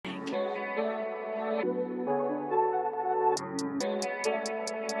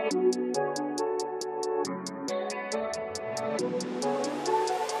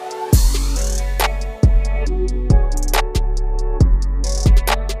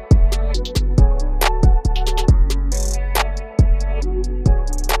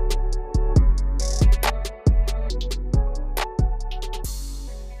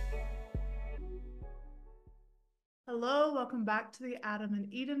welcome back to the Adam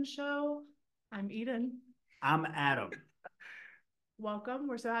and Eden show. I'm Eden. I'm Adam. Welcome.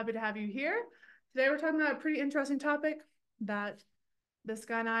 We're so happy to have you here. Today we're talking about a pretty interesting topic that this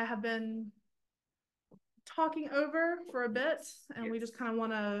guy and I have been talking over for a bit, and we just kind of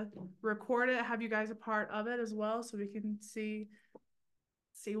want to record it, have you guys a part of it as well, so we can see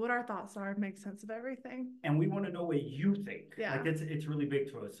what our thoughts are, make sense of everything. And we want to know what you think. Yeah. Like it's really big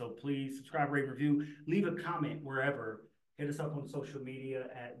to us. So please subscribe, rate, review, leave a comment wherever. Hit us up on social media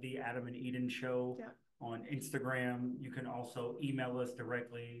at the Adam and Eden Show. Yeah. On Instagram. You can also email us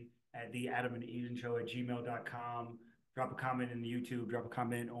directly at the Adam and Eden Show at gmail.com. Drop a comment in the YouTube, drop a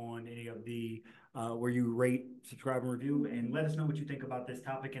comment on any of the where you rate, subscribe, and review, and let us know what you think about this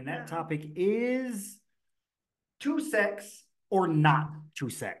topic. And that topic is to sex or not to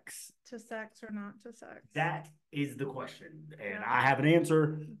sex. To sex or not to sex. That is the question. And I have an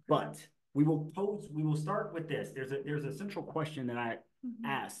answer, but we will start with this. There's a central question that I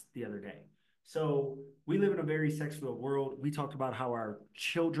asked the other day. So we live in a very sex-filled world. We talked about how our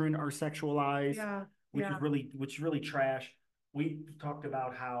children are sexualized, which is really trash. We talked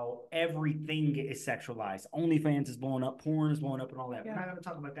about how everything is sexualized. OnlyFans is blowing up, porn is blowing up, and all that. We're not going to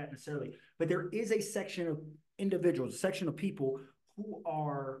talk about that necessarily, but there is a section of individuals, a section of people who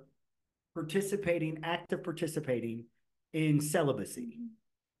are active participating in celibacy.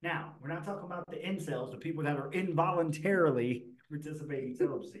 Now, we're not talking about the incels, the people that are involuntarily participating in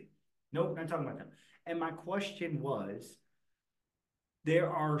celibacy. Nope, not talking about them. And my question was,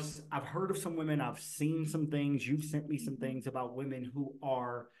 I've heard of some women, I've seen some things, you've sent me some things about women who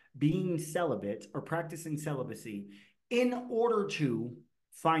are being celibate or practicing celibacy in order to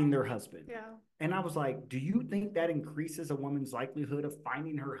find their husband. Yeah. And I was like, do you think that increases a woman's likelihood of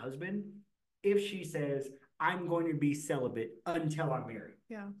finding her husband if she says, I'm going to be celibate until I'm married?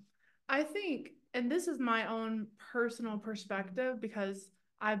 Yeah. I think, and this is my own personal perspective because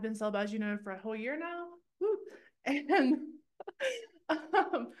I've been celibate, as you know, for a whole year now. Woo. And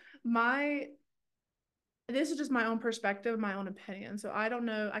this is just my own perspective, my own opinion. So I don't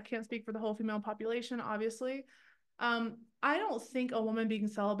know, I can't speak for the whole female population, obviously. I don't think a woman being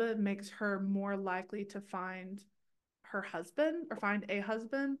celibate makes her more likely to find her husband or find a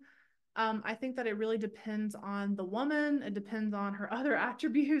husband. I think that it really depends on the woman. It depends on her other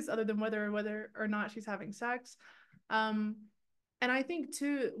attributes other than whether or not she's having sex. And I think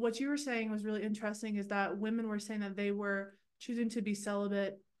too, what you were saying was really interesting is that women were saying that they were choosing to be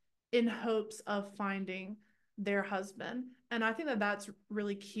celibate in hopes of finding their husband. And I think that that's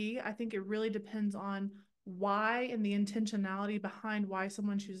really key. I think it really depends on why and the intentionality behind why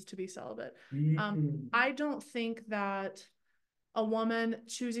someone chooses to be celibate. I don't think that a woman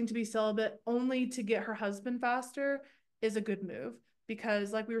choosing to be celibate only to get her husband faster is a good move.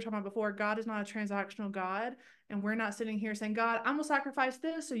 Because like we were talking about before, God is not a transactional God. And we're not sitting here saying, God, I'm going to sacrifice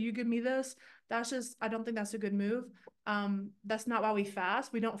this, so you give me this. I don't think that's a good move. That's not why we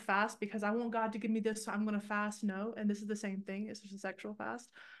fast. We don't fast because I want God to give me this, so I'm going to fast. No. And this is the same thing. It's just a sexual fast.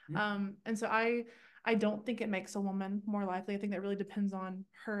 And so I don't think it makes a woman more likely. I think that really depends on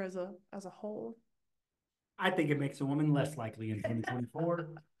her as a whole. I think it makes a woman less likely in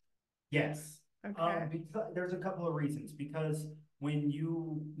 2024. Yes. Okay. Because there's a couple of reasons. Because when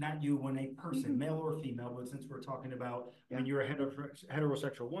a person, male or female, but since we're talking about, when you're a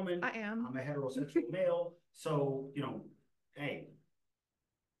heterosexual woman, I am. I'm a heterosexual male. So, hey,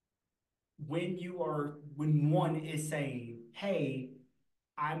 when one is saying, hey,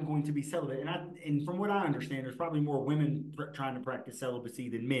 I'm going to be celibate, and from what I understand, there's probably more women trying to practice celibacy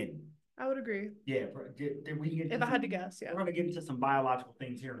than men. I would agree. Yeah, if I had to guess, we're going to get into some biological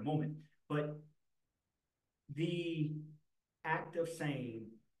things here in a moment, but the act of saying,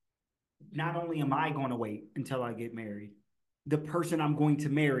 not only am I going to wait until I get married, the person I'm going to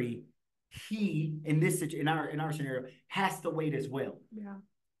marry, he in our scenario has to wait as well. Yeah,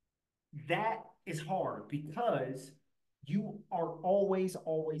 that is hard because you are always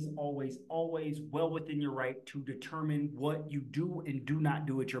well within your right to determine what you do and do not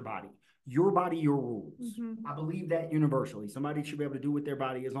do with your body. Your body, your rules. I believe that universally. Somebody should be able to do with their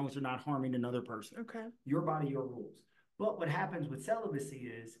body as long as they're not harming another person. Okay. Your body, your rules. But what happens with celibacy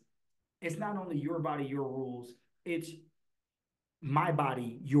is it's not only your body, your rules, it's my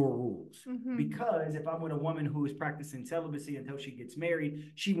body, your rules. Because if I'm with a woman who is practicing celibacy until she gets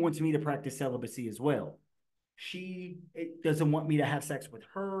married, she wants me to practice celibacy as well. She doesn't want me to have sex with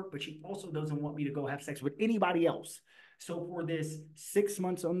her, but she also doesn't want me to go have sex with anybody else. So for this 6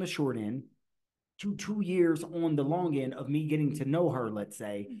 months on the short end to 2 years on the long end of me getting to know her, let's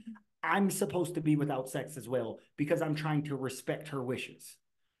say, I'm supposed to be without sex as well because I'm trying to respect her wishes.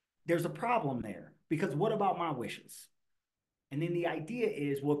 There's a problem there because what about my wishes? And then the idea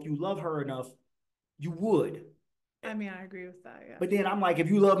is, well, if you love her enough, you would. I mean, I agree with that. Yeah. But then I'm like, if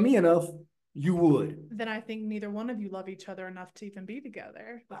you love me enough, you would. Then I think neither one of you love each other enough to even be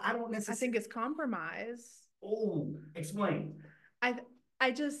together. But I don't necessarily. I think it's compromise. Oh, explain. I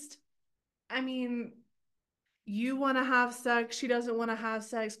I just I mean, you want to have sex, she doesn't want to have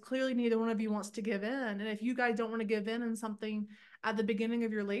sex. Clearly, neither one of you wants to give in. And if you guys don't want to give in something at the beginning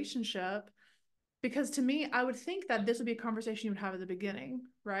of your relationship, because to me, I would think that this would be a conversation you would have at the beginning,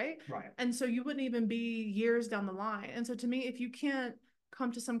 right? Right. And so you wouldn't even be years down the line. And so to me, if you can't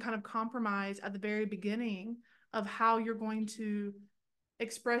come to some kind of compromise at the very beginning of how you're going to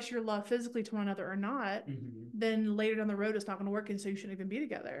express your love physically to one another or not, then later down the road, it's not going to work. And so you shouldn't even be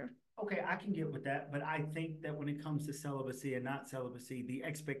together. Okay, I can get with that, but I think that when it comes to celibacy and not celibacy, the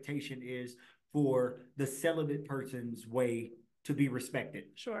expectation is for the celibate person's way to be respected.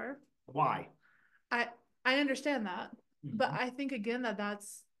 Sure. Why? I I understand that, but I think again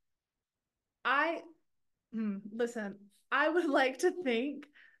that's I listen, I would like to think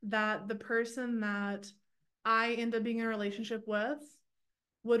that the person that I end up being in a relationship with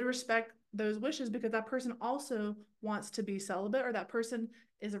would respect those wishes because that person also wants to be celibate or that person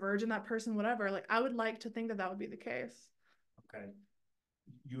is a virgin, that person, whatever. Like, I would like to think that that would be the case. Okay.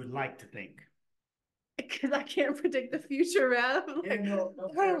 You would like to think. Because I can't predict the future, man. Like, yeah, no,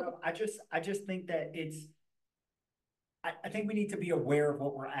 fair enough. I just think that I think we need to be aware of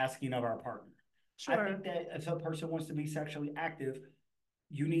what we're asking of our partner. Sure. I think that if a person wants to be sexually active,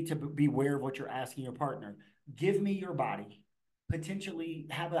 you need to be aware of what you're asking your partner. Give me your body, potentially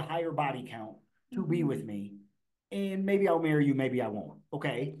have a higher body count to be with me, and maybe I'll marry you, maybe I won't.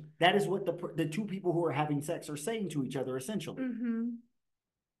 Okay, that is what the two people who are having sex are saying to each other, essentially.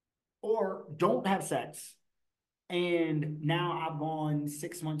 Or don't have sex, and now I've gone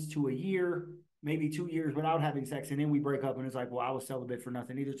 6 months to a year, maybe 2 years without having sex, and then we break up, and it's like, well, I was celibate for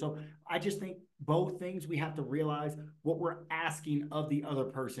nothing either. So I just think both things we have to realize what we're asking of the other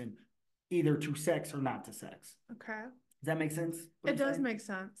person, either to sex or not to sex. Okay. Does that make sense? It does make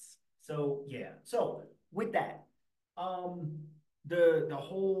sense. So yeah. So with that, the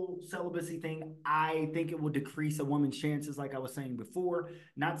whole celibacy thing, I think it will decrease a woman's chances, like I was saying before.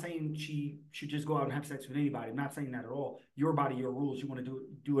 Not saying she should just go out and have sex with anybody. I'm not saying that at all. Your body, your rules. You want to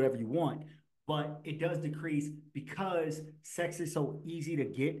do whatever you want. But it does decrease because sex is so easy to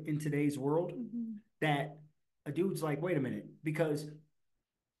get in today's world that a dude's like, wait a minute, because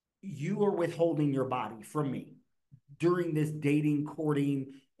you are withholding your body from me during this dating, courting,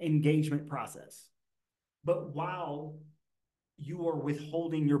 engagement process. But while you are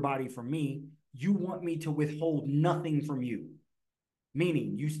withholding your body from me, you want me to withhold nothing from you.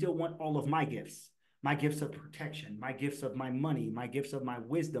 Meaning you still want all of my gifts of protection, my gifts of my money, my gifts of my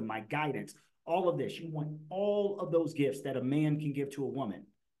wisdom, my guidance, all of this. You want all of those gifts that a man can give to a woman.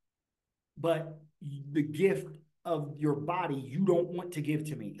 But the gift of your body, you don't want to give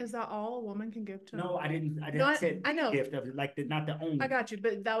to me. Is that all a woman can give to? No, I didn't say I know. Gift of like not the only. I got you,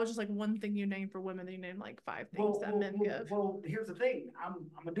 but that was just like one thing you named for women. That you named like 5 things that men give. Well, here's the thing.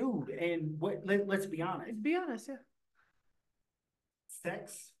 I'm a dude, and let's be honest. Be honest, yeah.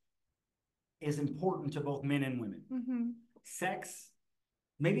 Sex is important to both men and women. Sex,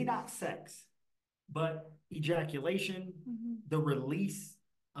 maybe not sex, but ejaculation, the release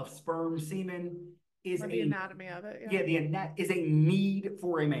of sperm, semen is the anatomy of it. Is a need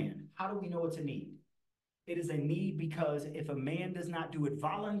for a man. How do we know it's a need? It is a need because if a man does not do it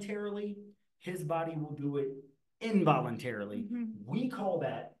voluntarily, his body will do it involuntarily. We call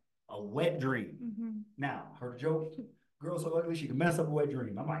that a wet dream. Now, her joke, girl so ugly she can mess up a wet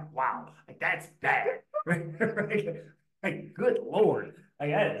dream. I'm like, wow, like that's bad. Like, good Lord,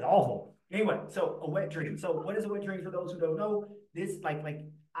 like that is awful. Anyway, so a wet dream. So what is a wet dream for those who don't know? This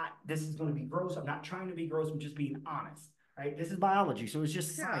this is going to be gross. I'm not trying to be gross. I'm just being honest, right? This is biology, so it's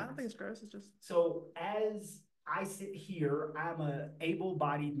just science. I don't think it's gross. It's just so as I sit here, I'm a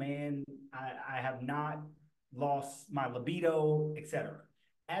able-bodied man. I have not lost my libido, etc.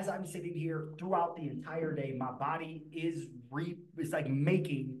 As I'm sitting here throughout the entire day, my body is it's like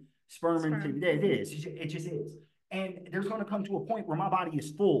making sperm. And it is. It just is. And there's going to come to a point where my body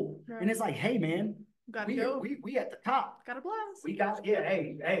is full, and it's like, hey, man. Gotta go. We at the top. Gotta blast. We got,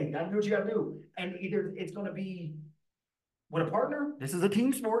 hey, gotta do what you gotta do. And either it's gonna be with a partner, this is a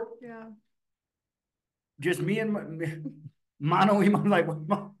team sport. Yeah. Just me and mono, like,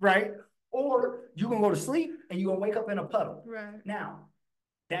 right? Or you're gonna go to sleep and you're gonna wake up in a puddle. Right. Now,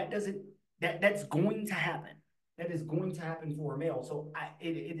 that's going to happen. That is going to happen for a male. So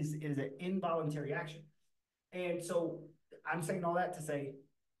it is an involuntary action. And so I'm saying all that to say,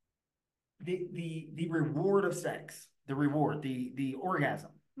 the reward of sex, the reward, the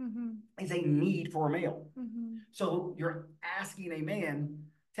orgasm is a need for a male. So you're asking a man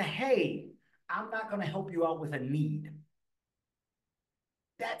to, hey, I'm not going to help you out with a need.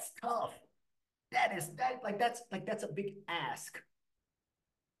 That's tough. That's a big ask.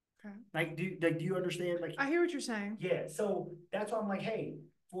 Okay. Do you understand? Like, I hear what you're saying. Yeah. So that's why I'm like, hey,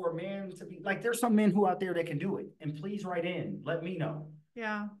 for a man to be like, there's some men who out there that can do it. And please write in. Let me know.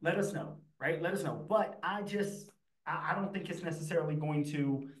 Yeah. Let us know. Right? Let us know. But I don't think it's necessarily going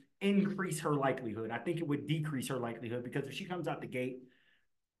to increase her likelihood. I think it would decrease her likelihood, because if she comes out the gate,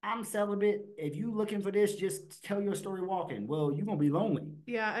 I'm celibate. If you looking for this, just tell your story walking. Well, you're gonna be lonely.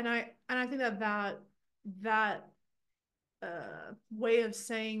 Yeah, and I think that way of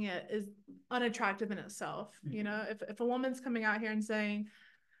saying it is unattractive in itself. You know, if a woman's coming out here and saying,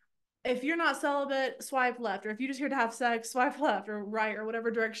 if you're not celibate, swipe left, or if you're just here to have sex, swipe left or right or whatever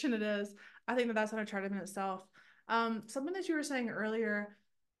direction it is, I think that's unattractive in itself. Something that you were saying earlier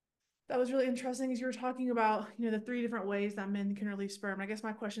that was really interesting is you were talking about, the 3 different ways that men can release sperm. I guess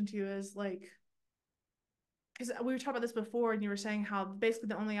my question to you is, like, because we were talking about this before, and you were saying how basically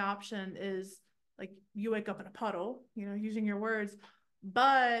the only option is, like, you wake up in a puddle, using your words.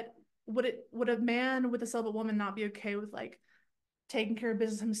 But would a man with a celibate woman not be okay with, like, taking care of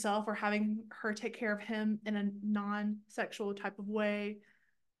business himself, or having her take care of him in a non-sexual type of way,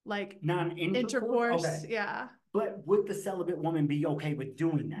 like non-intercourse? Okay. Yeah. But would the celibate woman be okay with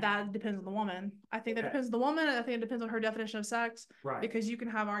doing that? That depends on the woman. I think that depends on the woman. I think it depends on her definition of sex. Right. Because you can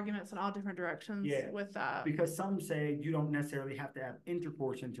have arguments in all different directions with that. Because some say you don't necessarily have to have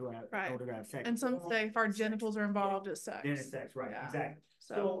intercourse in order to have sex. And some say if our genitals are involved, it's sex. Then it's sex, right? Yeah. Exactly.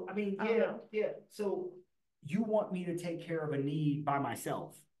 So I mean, yeah. So you want me to take care of a need by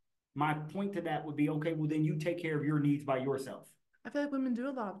myself. My point to that would be, okay, well, then you take care of your needs by yourself. I feel like women do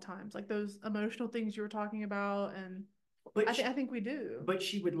a lot of times, like those emotional things you were talking about, and I think we do. But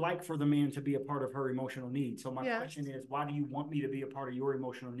she would like for the man to be a part of her emotional needs. So my question is, why do you want me to be a part of your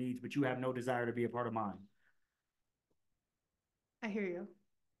emotional needs, but you have no desire to be a part of mine? I hear you.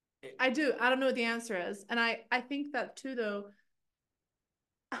 I do. I don't know what the answer is. And I think that too, though.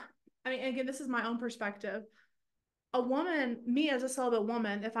 I mean, again, this is my own perspective. A woman, me as a celibate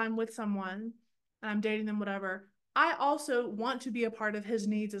woman, if I'm with someone and I'm dating them, whatever, I also want to be a part of his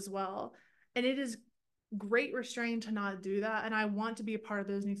needs as well. And it is great restraint to not do that. And I want to be a part of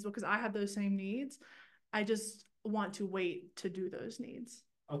those needs because I have those same needs. I just want to wait to do those needs.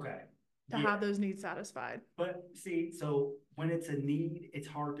 Okay. To have those needs satisfied. But see, so when it's a need, it's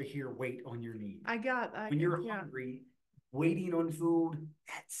hard to hear wait on your need. I got that. When you're hungry, waiting on food,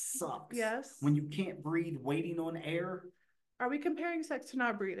 that sucks. Yes. When you can't breathe, waiting on air. Are we comparing sex to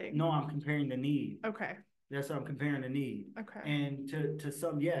not breathing? No, I'm comparing the need. Okay. That's what I'm comparing the need. Okay. And to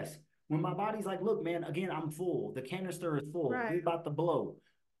some, yes. When my body's like, look, man, again, I'm full. The canister is full. Right. We're about to blow.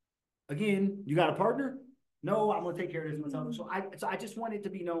 Again, you got a partner? No, I'm gonna take care of this myself. So I just want it to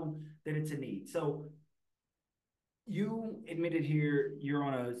be known that it's a need. So you admitted here you're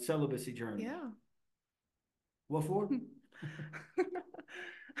on a celibacy journey. Yeah. What for?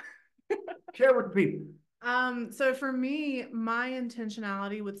 Share with the people. So for me, my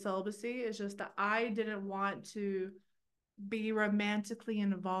intentionality with celibacy is just that I didn't want to be romantically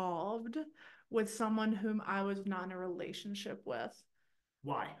involved with someone whom I was not in a relationship with.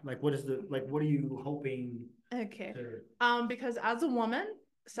 Why? Like, what are you hoping? Okay. Because as a woman,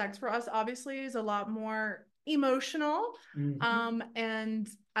 sex for us obviously is a lot more emotional. Mm-hmm. And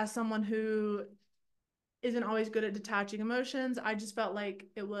as someone who isn't always good at detaching emotions, I just felt like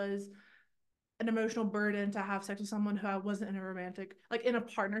it was an emotional burden to have sex with someone who I wasn't in a romantic, like in a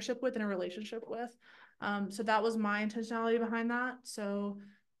partnership with, in a relationship with. So that was my intentionality behind that. So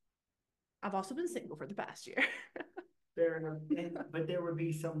I've also been single for the past year. Fair enough. But there would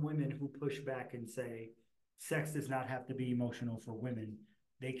be some women who push back and say, sex does not have to be emotional for women.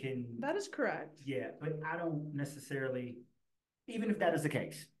 They can. That is correct. Yeah, but I don't necessarily, even if that is the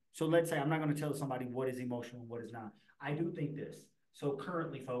case. So let's say I'm not going to tell somebody what is emotional and what is not. I do think this. So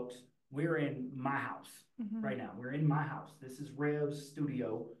currently, folks, we're in my house right now. We're in my house. This is Rev's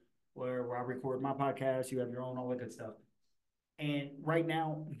studio where I record my podcast. You have your own, all that good stuff. And right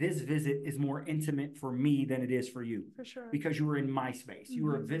now, this visit is more intimate for me than it is for you. For sure. Because you were in my space. You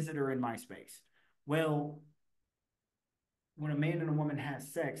were a visitor in my space. Well, when a man and a woman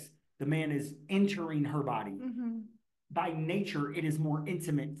has sex, the man is entering her body. By nature, it is more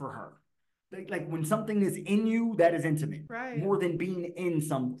intimate for her. Like when something is in you, that is intimate. Right. More than being in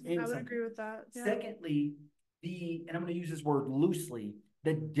some. I would agree with that. Yeah. Secondly, and I'm going to use this word loosely,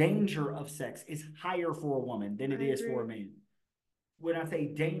 the danger of sex is higher for a woman than it is for a man. When I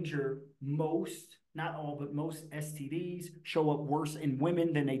say danger, most not all, but most STDs show up worse in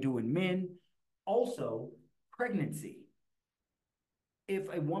women than they do in men. Also, pregnancy. If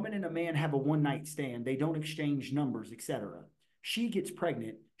a woman and a man have a one night stand, they don't exchange numbers, etc. She gets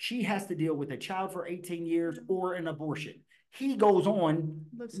pregnant. She has to deal with a child for 18 years or an abortion. He goes on,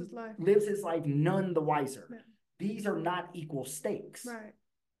 lives his life none the wiser. Yeah. These are not equal stakes. Right.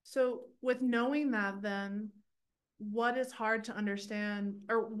 So with knowing that, then what is hard to understand,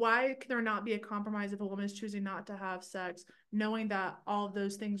 or why can there not be a compromise if a woman is choosing not to have sex, knowing that all of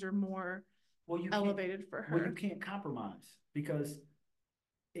those things are more elevated for her? Well, you can't compromise because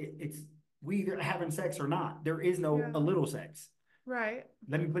it's we either having sex or not. There is no a little sex. Right.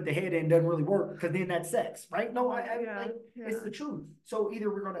 Let me put the head in, doesn't really work because then that's sex, right? No, it's the truth. So either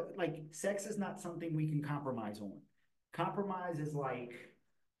we're gonna sex is not something we can compromise on. Compromise is like,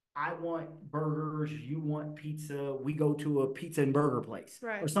 I want burgers, you want pizza, we go to a pizza and burger place,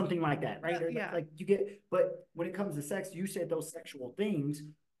 right, or something like that, right? Yeah. Like you get, but when it comes to sex, you said those sexual things,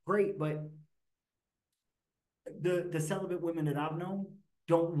 great, but the celibate women that I've known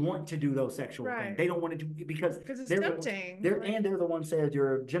don't want to do those sexual things. They don't want to do because it's tempting. And they're the ones that said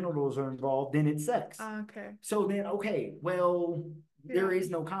your genitals are involved, then it's sex. Okay. So then, well, there is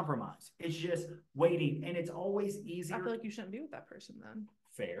no compromise. It's just waiting, and it's always easier. I feel like you shouldn't be with that person then.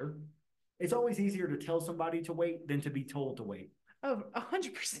 Fair. It's always easier to tell somebody to wait than to be told to wait. Oh,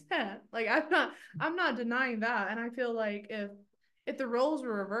 100%. Like I'm not denying that. And I feel like if the roles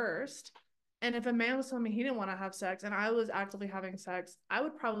were reversed, and if a man was telling me he didn't want to have sex and I was actively having sex, I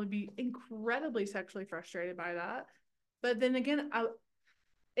would probably be incredibly sexually frustrated by that. But then again,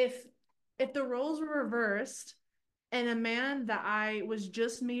 if the roles were reversed and a man that I was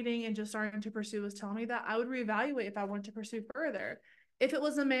just meeting and just starting to pursue was telling me that, I would reevaluate if I wanted to pursue further. If it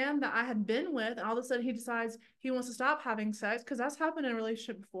was a man that I had been with and all of a sudden he decides he wants to stop having sex, because that's happened in a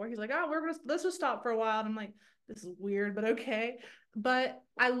relationship before. He's like, let's just stop for a while. And I'm like, this is weird, but okay. But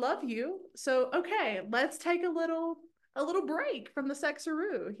I love you. So, okay, let's take a little break from the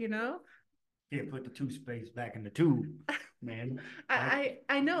sexaroo, you know? Yeah, put the toothpaste back in the tube, man.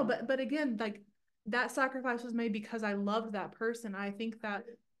 I know, but again, like that sacrifice was made because I loved that person. I think that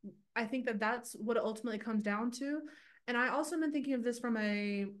that's what it ultimately comes down to. And I also been thinking of this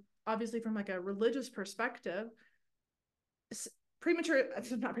premarital perspective.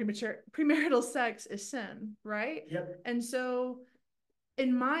 Premarital sex is sin, right? Yep. And so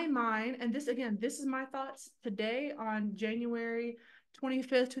in my mind, and this is my thoughts today on January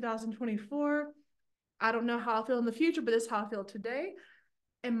 25th, 2024. I don't know how I'll feel in the future, but this is how I feel today.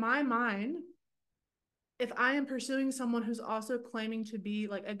 In my mind, if I am pursuing someone who's also claiming to be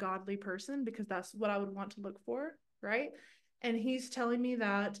like a godly person, because that's what I would want to look for, right? And he's telling me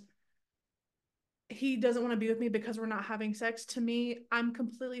that he doesn't want to be with me because we're not having sex, to me, I'm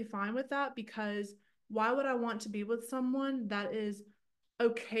completely fine with that, because why would I want to be with someone that is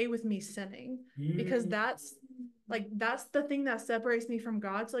okay with me sinning? Because that's the thing that separates me from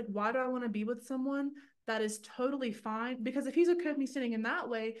God. So like, why do I want to be with someone that is totally fine? Because if he's okay with me sinning in that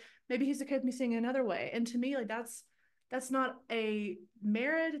way, maybe he's okay with me sinning another way. And to me, like that's not a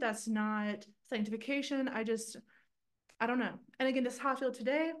marriage. That's not sanctification. I don't know. And again, this is how I feel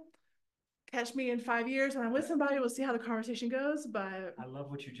today. Catch me in 5 years when I'm with somebody. We'll see how the conversation goes. But I love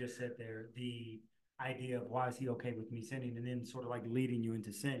what you just said there. The idea of why is he okay with me sinning, and then sort of like leading you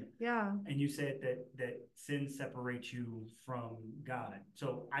into sin. Yeah. And you said that sin separates you from God.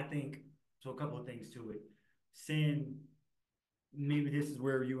 So I think, a couple of things to it. Sin, maybe this is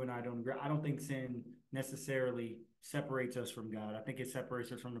where you and I don't agree. I don't think sin necessarily separates us from God. I think it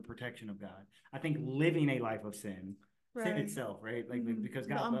separates us from the protection of God. I think living a life of sin, sin itself, right? Like because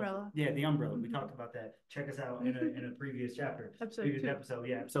God, the umbrella. The umbrella. We talked about that. Check us out in a previous chapter, episode.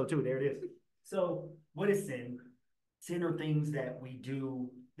 Yeah, episode 2. There it is. So, what is sin? Sin are things that we do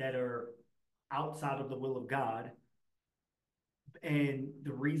that are outside of the will of God. And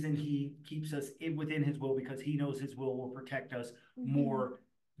the reason he keeps us within his will, because he knows his will protect us more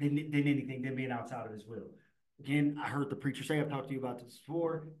than anything, than being outside of his will. Again, I heard the preacher say, I've talked to you about this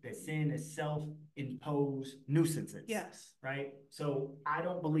before, that sin is self-imposed nuisances. Yes. Right? So I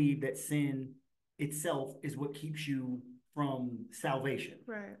don't believe that sin itself is what keeps you from salvation.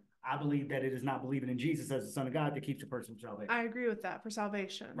 Right. I believe that it is not believing in Jesus as the Son of God that keeps a person from salvation. I agree with that, for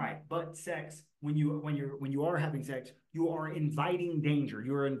salvation. Right. But sex, when you are having sex, you are inviting danger.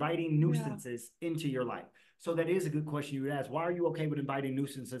 You are inviting nuisances into your life. So that is a good question you would ask. Why are you okay with inviting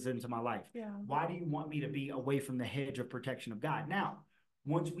nuisances into my life? Yeah. Why do you want me to be away from the hedge of protection of God? Now,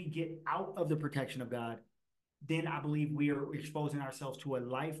 once we get out of the protection of God, then I believe we are exposing ourselves to a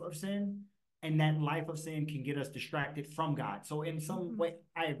life of sin. And that life of sin can get us distracted from God. So in some way,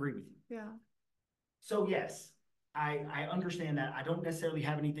 I agree with you. Yeah. So yes, I understand that. I don't necessarily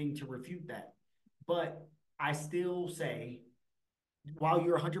have anything to refute that, but I still say, while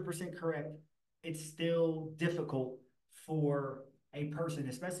you're 100% correct, it's still difficult for a person,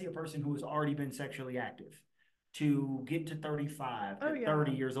 especially a person who has already been sexually active, to get to 35, Oh to yeah.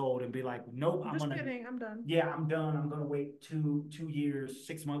 30 years old and be like, nope, I'm I'm just gonna, kidding. I'm done. yeah, I'm done. I'm gonna wait 2 years,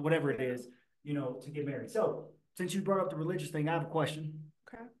 6 months, whatever it Yeah. is, to get married. So since you brought up the religious thing, I have a question.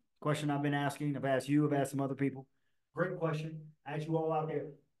 Okay. Question I've been asking. I've asked you, I've asked some other people. Great question. I ask you all out there.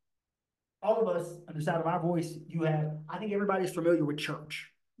 All of us, on the side of our voice, you have, I think everybody's familiar with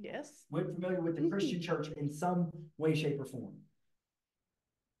church. Yes. We're familiar with the Christian church in some way, shape, or form.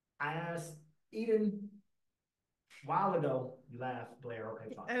 I asked Eden a while ago, you laugh, Blair,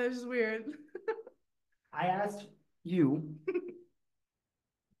 okay, fine. And it's just weird. I asked you,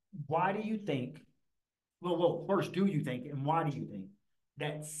 why do you think, well, first, do you think, and why do you think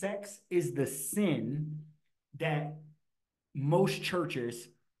that sex is the sin that most churches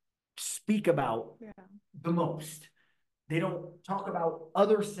speak about Yeah. the most? They don't talk about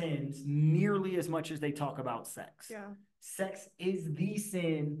other sins nearly as much as they talk about sex. Yeah. Sex is the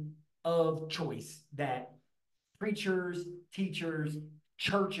sin of choice that preachers, teachers,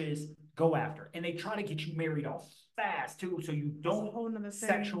 churches go after. And they try to get you married off fast too, so you don't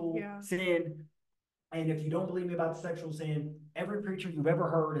sexual sin. And if you don't believe me about the sexual sin, every preacher you've ever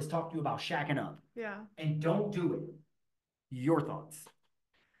heard has talked to you about shacking up. Yeah. And don't do it. Your thoughts?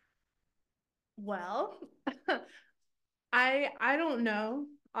 Well, I don't know.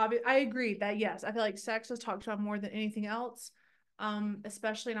 I agree that yes, I feel like sex is talked about more than anything else.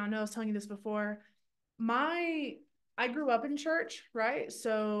 Especially, and I know I was telling you this before. My I grew up in church, right?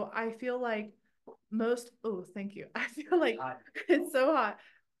 So I feel like oh, thank you. I feel like it's so hot.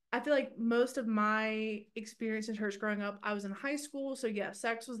 I feel like most of my experience in church growing up, I was in high school. So yeah,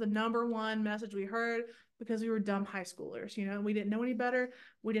 sex was the number one message we heard because we were dumb high schoolers, we didn't know any better.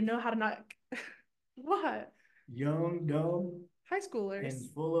 We didn't know how to not what? Young, dumb, High schoolers.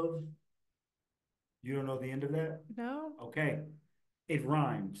 and full of, you don't know the end of that? No. Okay. It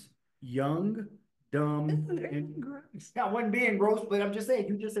rhymes. Young, dumb, and I wasn't being gross, but I'm just saying,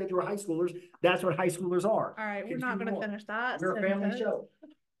 you just said you were high schoolers. That's what high schoolers are. All right, we're not going to finish that. We're a family show.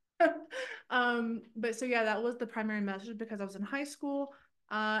 But so yeah, that was the primary message because I was in high school.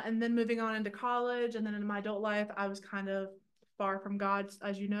 And then moving on into college and then in my adult life, I was kind of far from God,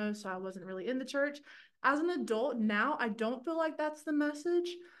 as you know, so I wasn't really in the church. As an adult now, I don't feel like that's the message.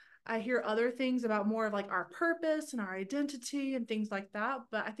 I hear other things about more of like our purpose and our identity and things like that,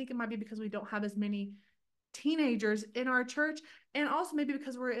 but I think it might be because we don't have as many teenagers in our church, and also maybe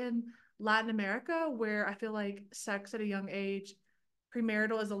because we're in Latin America where I feel like sex at a young age,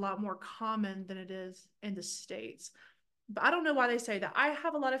 premarital, is a lot more common than it is in the States. But I don't know why they say that. I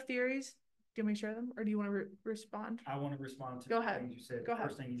have a lot of theories. Do you want me to share them or do you want to respond? I want to respond to Go ahead. things you said. Go ahead.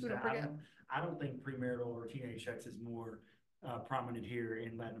 First thing you said, I don't think premarital or teenage sex is more prominent here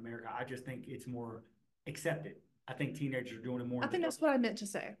in Latin America. I just think it's more accepted. I think teenagers are doing it more. I think that's what I meant to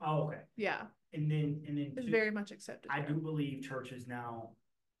say. Oh, okay. Yeah. And then it's very much accepted. I do believe churches now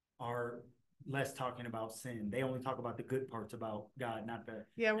are less talking about sin. They only talk about the good parts about God, not the.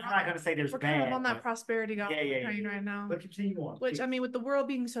 Yeah, I'm not gonna say there's we're bad. Kind of on that prosperity gospel train right now. But continue on. Which I mean, with the world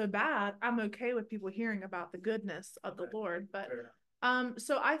being so bad, I'm okay with people hearing about the goodness of the Lord. But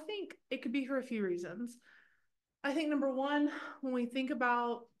so I think it could be for a few reasons. I think number one, when we think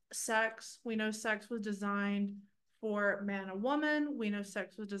about sex, we know sex was designed for man and woman. We know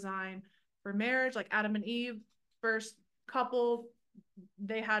sex was designed for marriage, like Adam and Eve, first couple,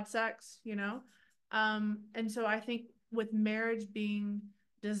 they had sex. And so I think with marriage being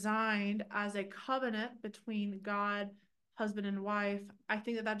designed as a covenant between God, husband and wife, I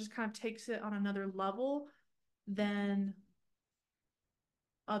think that just kind of takes it on another level than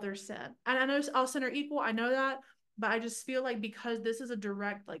other sin. And I know all sin are equal, I know that, but I just feel like because this is a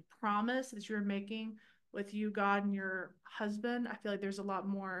direct like promise that you're making with you, God, and your husband, I feel like there's a lot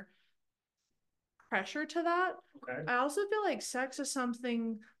more pressure to that. Okay. I also feel like sex is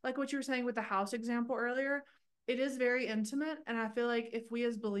something like what you were saying with the house example earlier. It is very intimate, and I feel like if we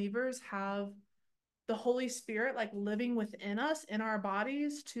as believers have the Holy Spirit like living within us in our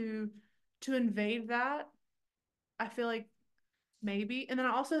bodies to invade that, I feel like maybe. And then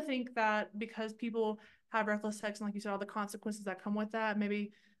I also think that because people have reckless sex and like you said, all the consequences that come with that,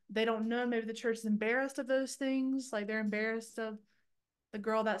 maybe they don't know, maybe the church is embarrassed of those things, like they're embarrassed of the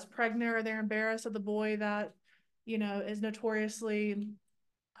girl that's pregnant, or they're embarrassed of the boy that is notoriously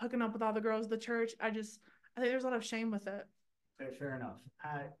hooking up with all the girls of the church. I think there's a lot of shame with it. Okay, fair enough.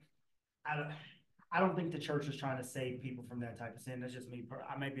 I don't think the church is trying to save people from that type of sin. That's just me.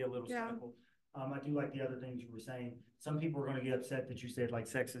 I may be a little skeptical. I do like the other things you were saying. Some people are going to get upset that you said like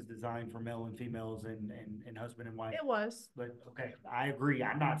sex is designed for male and females and husband and wife. It was. But okay, I agree.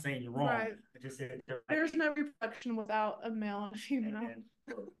 I'm not saying you're wrong. Right. I just said there's no reproduction without a male and a female.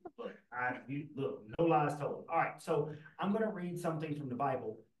 and look, no lies told. All right, so I'm going to read something from the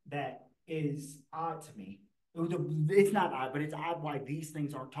Bible that is odd to me. It's not odd, but it's odd why these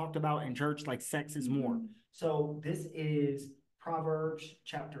things aren't talked about in church, like sex is more. So this is Proverbs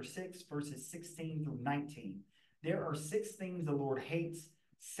chapter 6, verses 16 through 19. There are 6 things the Lord hates,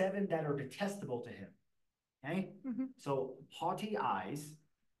 7 that are detestable to him. Okay? So haughty eyes,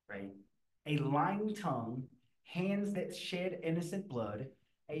 right? A lying tongue, hands that shed innocent blood,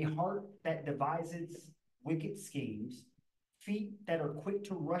 a heart that devises wicked schemes, feet that are quick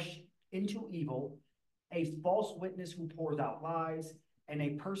to rush into evil, a false witness who pours out lies, and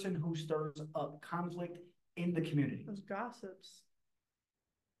a person who stirs up conflict in the community. Those gossips.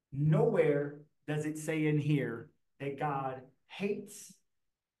 Nowhere does it say in here that God hates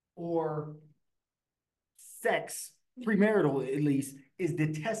or sex, premarital at least, is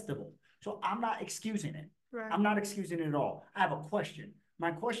detestable. So I'm not excusing it. Right. I'm not excusing it at all. I have a question.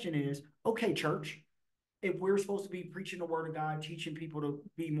 My question is, okay, church, if we're supposed to be preaching the word of God, teaching people to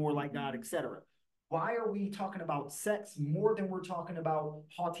be more like God, etc., why are we talking about sex more than we're talking about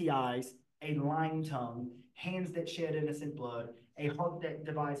haughty eyes, a lying tongue, hands that shed innocent blood, a heart that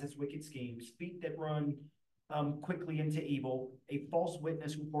devises wicked schemes, feet that run quickly into evil, a false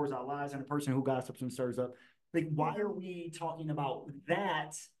witness who pours out lies, and a person who gossips and stirs up? Like, why are we talking about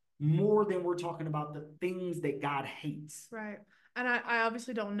that more than we're talking about the things that God hates? Right. And I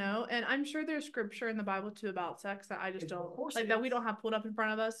obviously don't know. And I'm sure there's scripture in the Bible too about sex that I just don't like, that we don't have pulled up in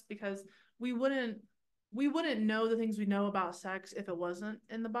front of us, because we wouldn't know the things we know about sex if it wasn't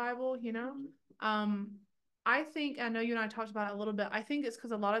in the Bible, you know? I think, I know you and I talked about it a little bit. I think it's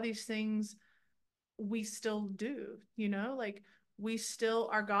because a lot of these things we still do, you know, like we still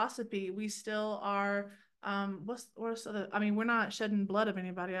are gossipy. We still are, what's other, I mean, we're not shedding blood of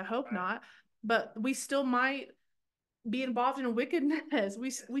anybody. I hope not, but we still might be involved in wickedness.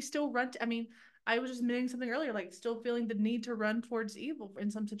 We still run I mean, I was just mentioning something earlier, like still feeling the need to run towards evil in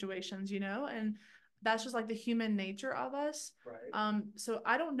some situations, you know, and that's just like the human nature of us. Right. So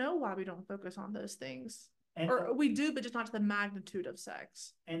I don't know why we don't focus on those things. And or we do, but just not to the magnitude of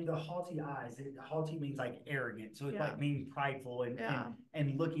sex. And the haughty eyes, haughty means like arrogant. So it's Yeah. like being prideful and, Yeah.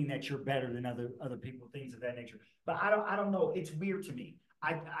 and looking that you're better than other people, things of that nature. But I don't know. It's weird to me.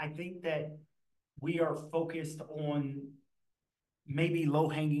 I think that we are focused on maybe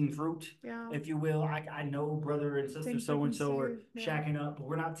low-hanging fruit, Yeah. if you will. I know brother and sister Things we so can and so are see, yeah. shacking up, but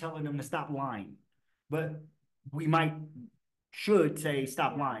we're not telling them to stop lying. But we should say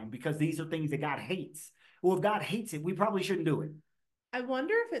stop lying, because these are things that God hates. Well, if God hates it, we probably shouldn't do it. I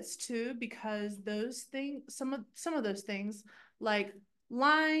wonder if it's too because those things, some of those things, like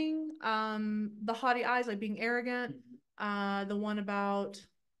lying, the haughty eyes, like being arrogant, the one about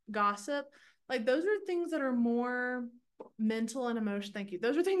gossip, like those are things that are more mental and emotional. Thank you.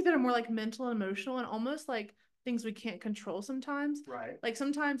 Those are things that are more like mental and emotional, and almost like things we can't control sometimes. Right. Like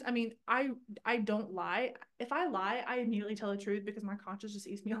sometimes, I mean, I don't lie. If I lie, I immediately tell the truth because my conscience just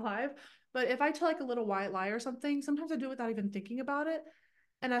eats me alive. But if I tell like a little white lie or something, sometimes I do it without even thinking about it.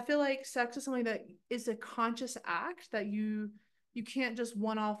 And I feel like sex is something that is a conscious act that you can't just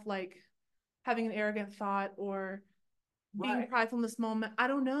one off like having an arrogant thought or being prideful in this moment. I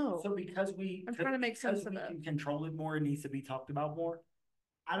don't know. So because I'm trying to make sense of it. Can control it more, it needs to be talked about more.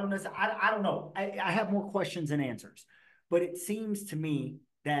 I don't know. I don't know. I have more questions than answers, but it seems to me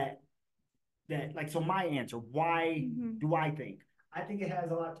that like, so my answer, why do I think? I think it has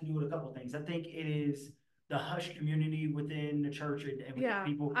a lot to do with a couple of things. I think it is the hush community within the church and within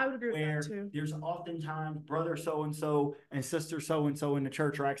people. I would agree where with that too. There's oftentimes brother so and so and sister so and so in the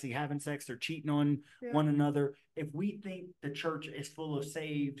church are actually having sex or cheating on one another. If we think the church is full of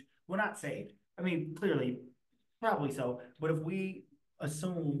saved, well, not saved. I mean, clearly, probably so. But if we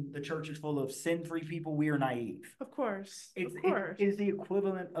assume the church is full of sin-free people, we are naive. Of course. It is the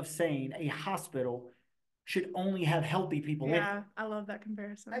equivalent of saying a hospital should only have healthy people in it. Yeah, I love that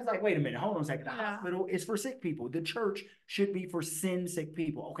comparison. It's like, wait a minute, hold on a second. The hospital is for sick people. The church should be for sin-sick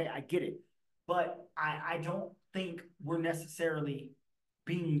people. Okay, I get it. But I don't think we're necessarily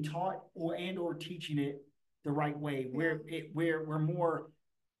being taught or teaching it the right way. We're more,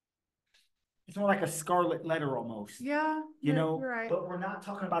 it's more like a scarlet letter almost. Yeah, you know, you're right. But we're not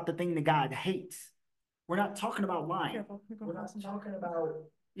talking about the thing that God hates. We're not talking about lying. We're not talking about,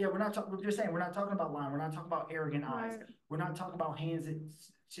 we're just saying, we're not talking about lying. We're not talking about arrogant eyes. We're not talking about hands that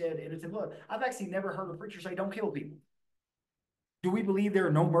shed innocent blood. I've actually never heard a preacher say, don't kill people. Do we believe there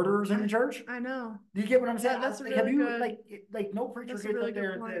are no murderers in the church? I know. Do you get what I'm saying? That's a Have really you good. like no preacher That's a gets really up there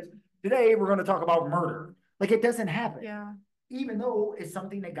good and point. says, "Today we're going to talk about murder." Like it doesn't happen. Yeah, Even though it's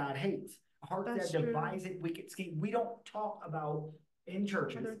something that God hates. A heart that's that true. devises wicked scheme. We don't talk about in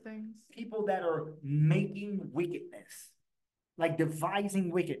churches Other things. people that are making wickedness, like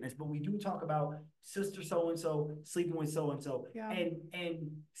devising wickedness, but we do talk about sister so and so sleeping with so and so, Yeah.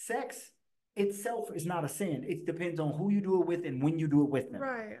 and sex itself is not a sin. It depends on who you do it with and when you do it with them.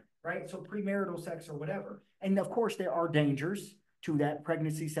 Right. Right. So premarital sex or whatever, and of course there are dangers to that: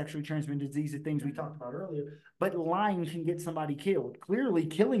 pregnancy, sexually transmitted disease, the things we talked about earlier. But lying can get somebody killed. Clearly,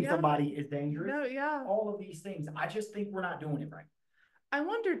 killing somebody is dangerous. No, yeah. All of these things. I just think we're not doing it right. I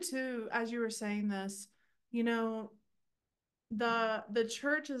wonder too, as you were saying this, you know, the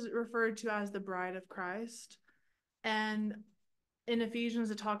church is referred to as the bride of Christ. And in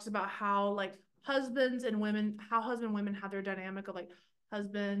Ephesians, it talks about how like husbands and women, how husband and women have their dynamic of like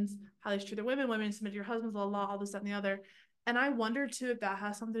husbands, how they treat their women, women submit to your husbands, all this, that, and the other. And I wonder too if that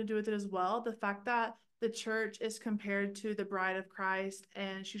has something to do with it as well. The fact that the church is compared to the bride of Christ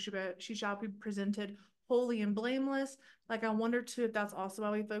and she shall be presented holy and blameless. Like I wonder too if that's also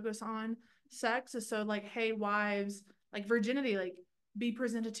why we focus on sex. Is so like, hey, wives, like virginity, like be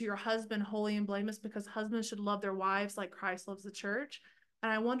presented to your husband holy and blameless, because husbands should love their wives like Christ loves the church.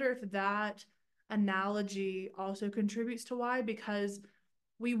 And I wonder if that analogy also contributes to why, because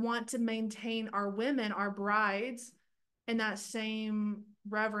we want to maintain our women, our brides, in that same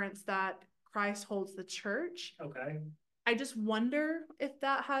reverence that Christ holds the church. Okay. I just wonder if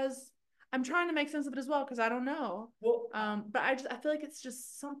that has. I'm trying to make sense of it as well because I don't know. Well, but I feel like it's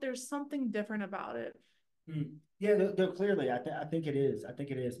just there's something different about it. Yeah, they're clearly. I think it is. I think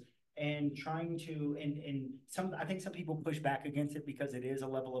it is. And trying to and some I think some people push back against it because it is a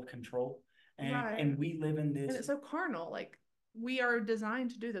level of control. And we live in this. And it's so carnal. Like we are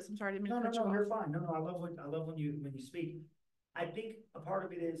designed to do this. I'm sorry, I didn't mean to cut you off. You're fine. No, I love when you speak. I think a part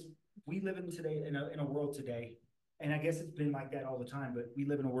of it is we live in today in a world today, and I guess it's been like that all the time, but we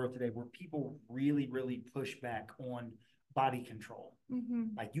live in a world today where people really, really push back on body control.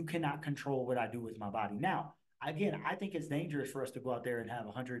 Like you cannot control what I do with my body. Now, again, I think it's dangerous for us to go out there and have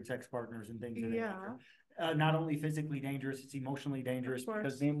 100 sex partners and things of that nature. Not only physically dangerous, it's emotionally dangerous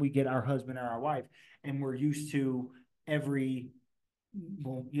because then we get our husband or our wife and we're used to every,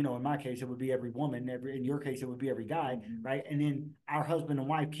 well, you know, in my case, it would be every woman, in your case, it would be every guy, right? And then our husband and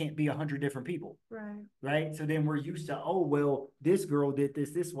wife can't be 100 different people. Right. So then we're used to, oh, well, this girl did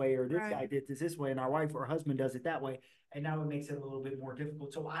this way, or this guy did this way, and our wife or husband does it that way. And now it makes it a little bit more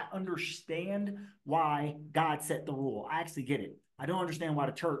difficult. So I understand why God set the rule. I actually get it. I don't understand why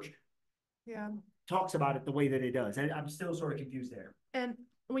the church talks about it the way that it does. I'm still sort of confused there. And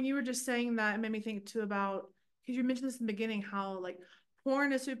when you were just saying that, it made me think too about, because you mentioned this in the beginning, how like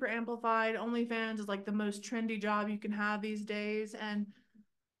porn is super amplified. OnlyFans is like the most trendy job you can have these days. And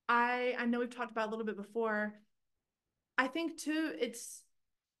I know we've talked about it a little bit before. I think too,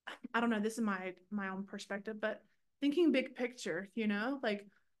 I don't know, this is my own perspective, but thinking big picture, you know, like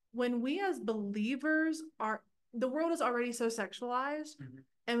when we as believers the world is already so sexualized.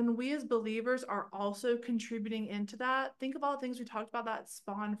 And when we as believers are also contributing into that, think of all the things we talked about that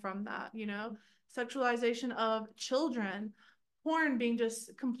spawn from that, you know, sexualization of children, porn being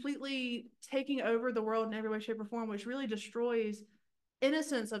just completely taking over the world in every way, shape, or form, which really destroys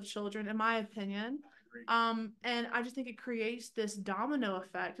innocence of children, in my opinion. And I just think it creates this domino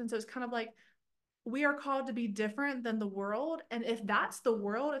effect. And so it's kind of like we are called to be different than the world. And if that's the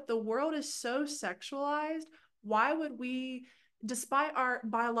world, if the world is so sexualized, why would we, despite our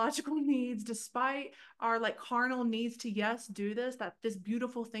biological needs, despite our like carnal needs to do this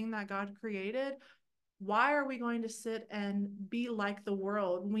beautiful thing that God created, why are we going to sit and be like the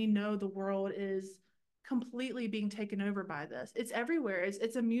world? We know the world is completely being taken over by this. It's everywhere.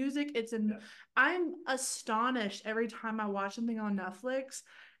 It's a music. I'm astonished every time I watch something on Netflix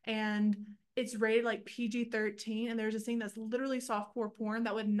and it's rated like PG-13, and there's a scene that's literally softcore porn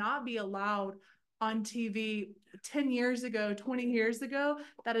that would not be allowed on TV 10 years ago, 20 years ago,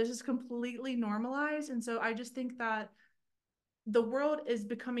 that is just completely normalized. And so I just think that the world is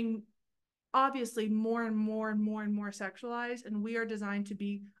becoming obviously more and more and more and more sexualized, and we are designed to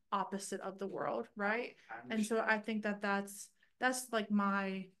be opposite of the world, right? And so I think that's like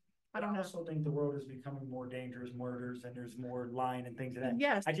I don't know. I also think the world is becoming more dangerous, murders, and there's more lying and things of that.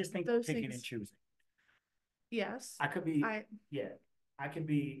 Yes, I just think picking and choosing. Yes, I could be. I could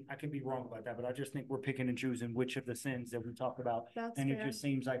be wrong about that, but I just think we're picking and choosing which of the sins that we talk about, and it just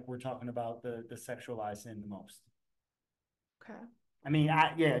seems like we're talking about the sexualized sin the most. Okay. I mean,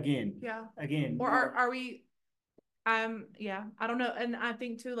 again. Or are we? Yeah, I don't know. And I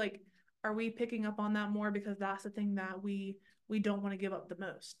think too, like, are we picking up on that more because that's the thing that we don't want to give up the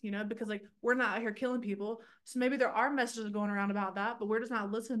most, you know, because like we're not out here killing people. So maybe there are messages going around about that, but we're just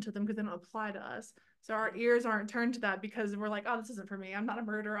not listening to them because they don't apply to us. So our ears aren't turned to that because we're like, oh, this isn't for me. I'm not a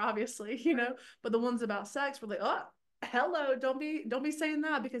murderer, obviously, you know. But the ones about sex, we're like, oh, hello, don't be saying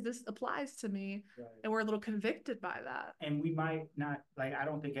that because this applies to me. Right. And we're a little convicted by that. And we might not, like, I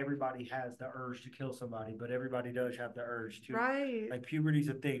don't think everybody has the urge to kill somebody, but everybody does have the urge to. Right. Like, puberty's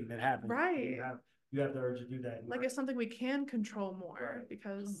a thing that happens. Right. You have the urge to do that. Like it's something we can control more. Right.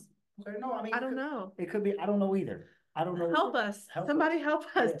 Because okay, no, I mean, I don't know. It could be, I don't know either. I don't know. Help us. Somebody help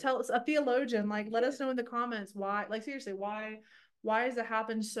us. Yeah. Tell us, a theologian, like let us know in the comments why, like seriously, why has it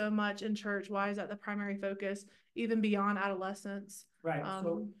happened so much in church? Why is that the primary focus, even beyond adolescence? Right.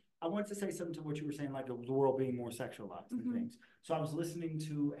 So I want to say something to what you were saying, like the world being more sexualized and things. So I was listening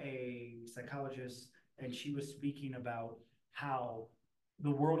to a psychologist, and she was speaking about how the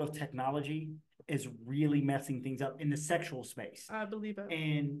world of technology is really messing things up in the sexual space. I believe it.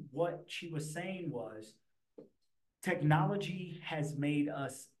 And what she was saying was, technology has made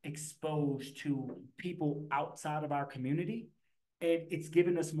us exposed to people outside of our community, and it's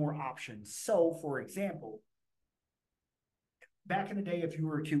given us more options. So, for example, back in the day, if you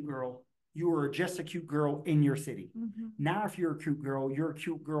were a cute girl, you were just a cute girl in your city. Now, if you're a cute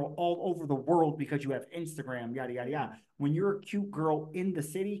girl all over the world because you have Instagram, yada, yada, yada. When you're a cute girl in the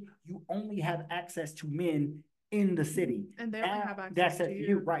city, you only have access to men in the city. And they don't have access to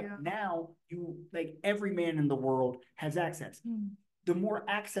you. Right. Yeah. Now, like every man in the world has access. The more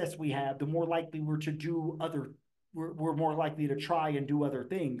access we have, the more likely we're more likely to try and do other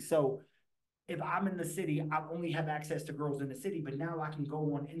things. So if I'm in the city, I only have access to girls in the city, but now I can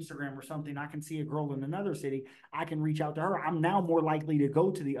go on Instagram or something. I can see a girl in another city. I can reach out to her. I'm now more likely to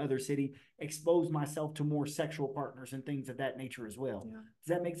go to the other city, expose myself to more sexual partners and things of that nature as well. Yeah. Does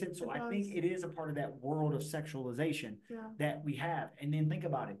that make sense? So I think it is a part of that world of sexualization that we have. And then think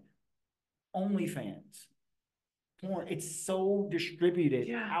about it. OnlyFans. Porn, it's so distributed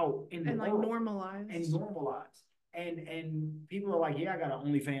out in the world. Like normalized. And normalized. And people are like, yeah, I got an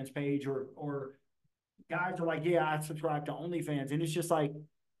OnlyFans page, or guys are like, yeah, I subscribe to OnlyFans, and it's just like,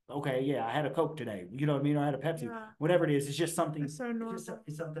 okay, yeah, I had a Coke today, you know what I mean? I had a Pepsi, whatever it is. It's just something. It's so normal.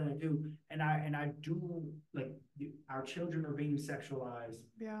 It's something I do, and I do, like, our children are being sexualized,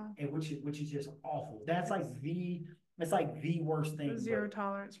 and which is just awful. That's like the worst thing. Zero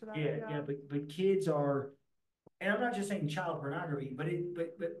tolerance for that. Yeah, but kids are, and I'm not just saying child pornography,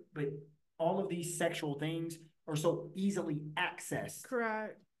 but all of these sexual things are so easily accessed.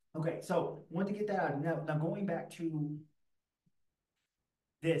 Correct. Okay, so want to get that out. Now going back to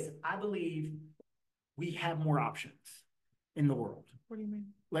this, I believe we have more options in the world. What do you mean?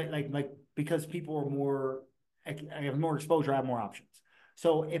 Like because people are more, I have more exposure, I have more options.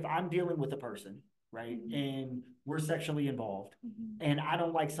 So if I'm dealing with a person, right, and we're sexually involved, and I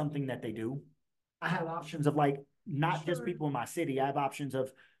don't like something that they do, I have options of, like, not just people in my city. I have options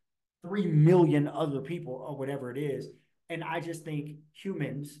of 3 million other people or whatever it is. And I just think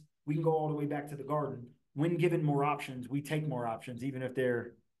humans, we can go all the way back to the garden. When given more options, we take more options, even if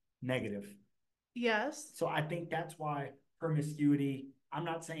they're negative. Yes. So I think that's why promiscuity, I'm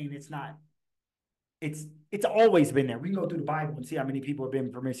not saying it's not, it's always been there. We can go through the Bible and see how many people have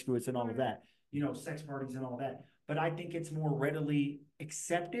been promiscuous and all of that, you know, sex parties and all that. But I think it's more readily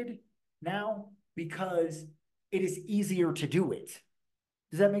accepted now because it is easier to do it.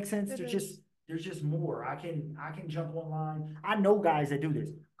 Does that make sense? There's just more. I can jump online. I know guys that do this.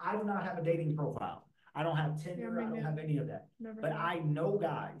 I do not have a dating profile. I don't have Tinder. I don't have any of that. But I know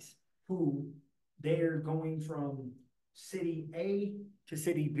guys who, they're going from city A to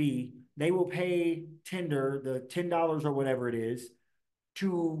city B. They will pay Tinder the $10 or whatever it is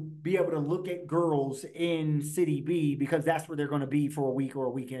to be able to look at girls in city B, because that's where they're going to be for a week or a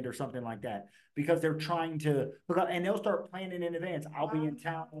weekend or something like that, because they're trying to look up, and they'll start planning in advance. I'll be in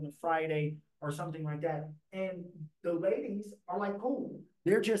town on a Friday or something like that. And the ladies are like, cool.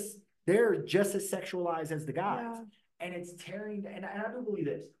 They're just as sexualized as the guys. Yeah. And it's tearing, and I do believe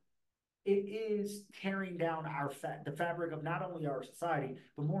this. It is tearing down the fabric of not only our society,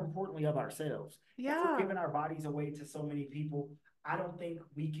 but more importantly of ourselves. Yeah. If we're giving our bodies away to so many people, I don't think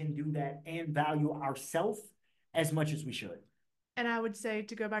we can do that and value ourselves as much as we should. And I would say,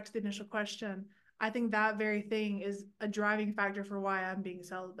 to go back to the initial question, I think that very thing is a driving factor for why I'm being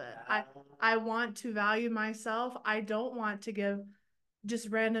celibate. I want to value myself. I don't want to give just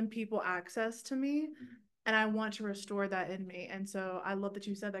random people access to me. and I want to restore that in me. And so I love that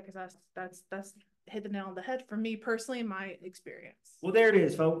you said that, because that's hit the nail on the head for me personally, my experience. Well, there it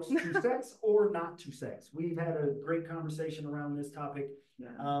is, folks. To sex or not to sex. We've had a great conversation around this topic.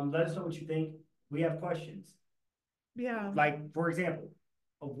 Yeah. Let us know what you think. We have questions. Yeah. Like, for example,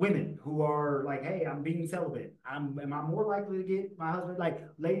 of women who are like, hey, I'm being celibate. Am I more likely to get my husband? Like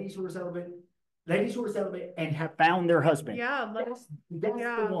ladies who are celibate and have found their husband. Yeah, that's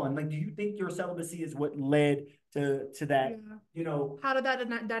the one. Like, do you think your celibacy is what led to that? Yeah. You know, how did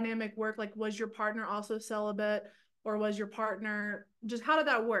that dynamic work? Like, was your partner also celibate, or was your partner just, how did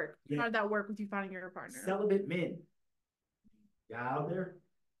that work? Yeah. How did that work with you finding your partner? Celibate men. Y'all out there?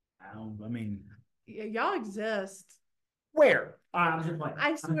 I mean, yeah, y'all exist. Where? I'm just playing.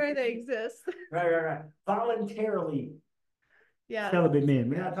 I swear they exist. Right. Voluntarily. Yeah. Celibate men.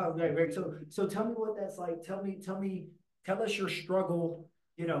 We're not talking right. So tell me what that's like. Tell us your struggle.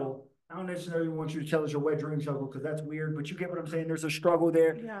 You know, I don't necessarily want you to tell us your wet dream struggle, because that's weird, but you get what I'm saying. There's a struggle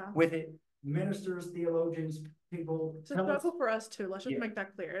there with it. Ministers, theologians, people. It's a struggle for us too. Let's just make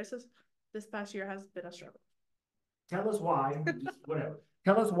that clear. It's just, this past year has been a struggle. Tell us why, whatever.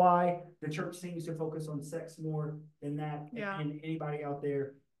 Tell us why the church seems to focus on sex more than that. Yeah. And anybody out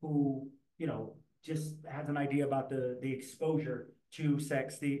there who, you know, just has an idea about the exposure to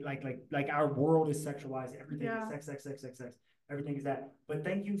sex, like our world is sexualized. Everything is sex. Everything is that. But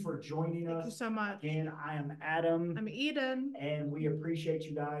thank you for joining us. Thank you so much. Again, I am Adam. I'm Eden. And we appreciate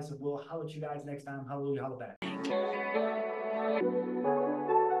you guys. We'll holler at you guys next time. Hallelujah, holla back.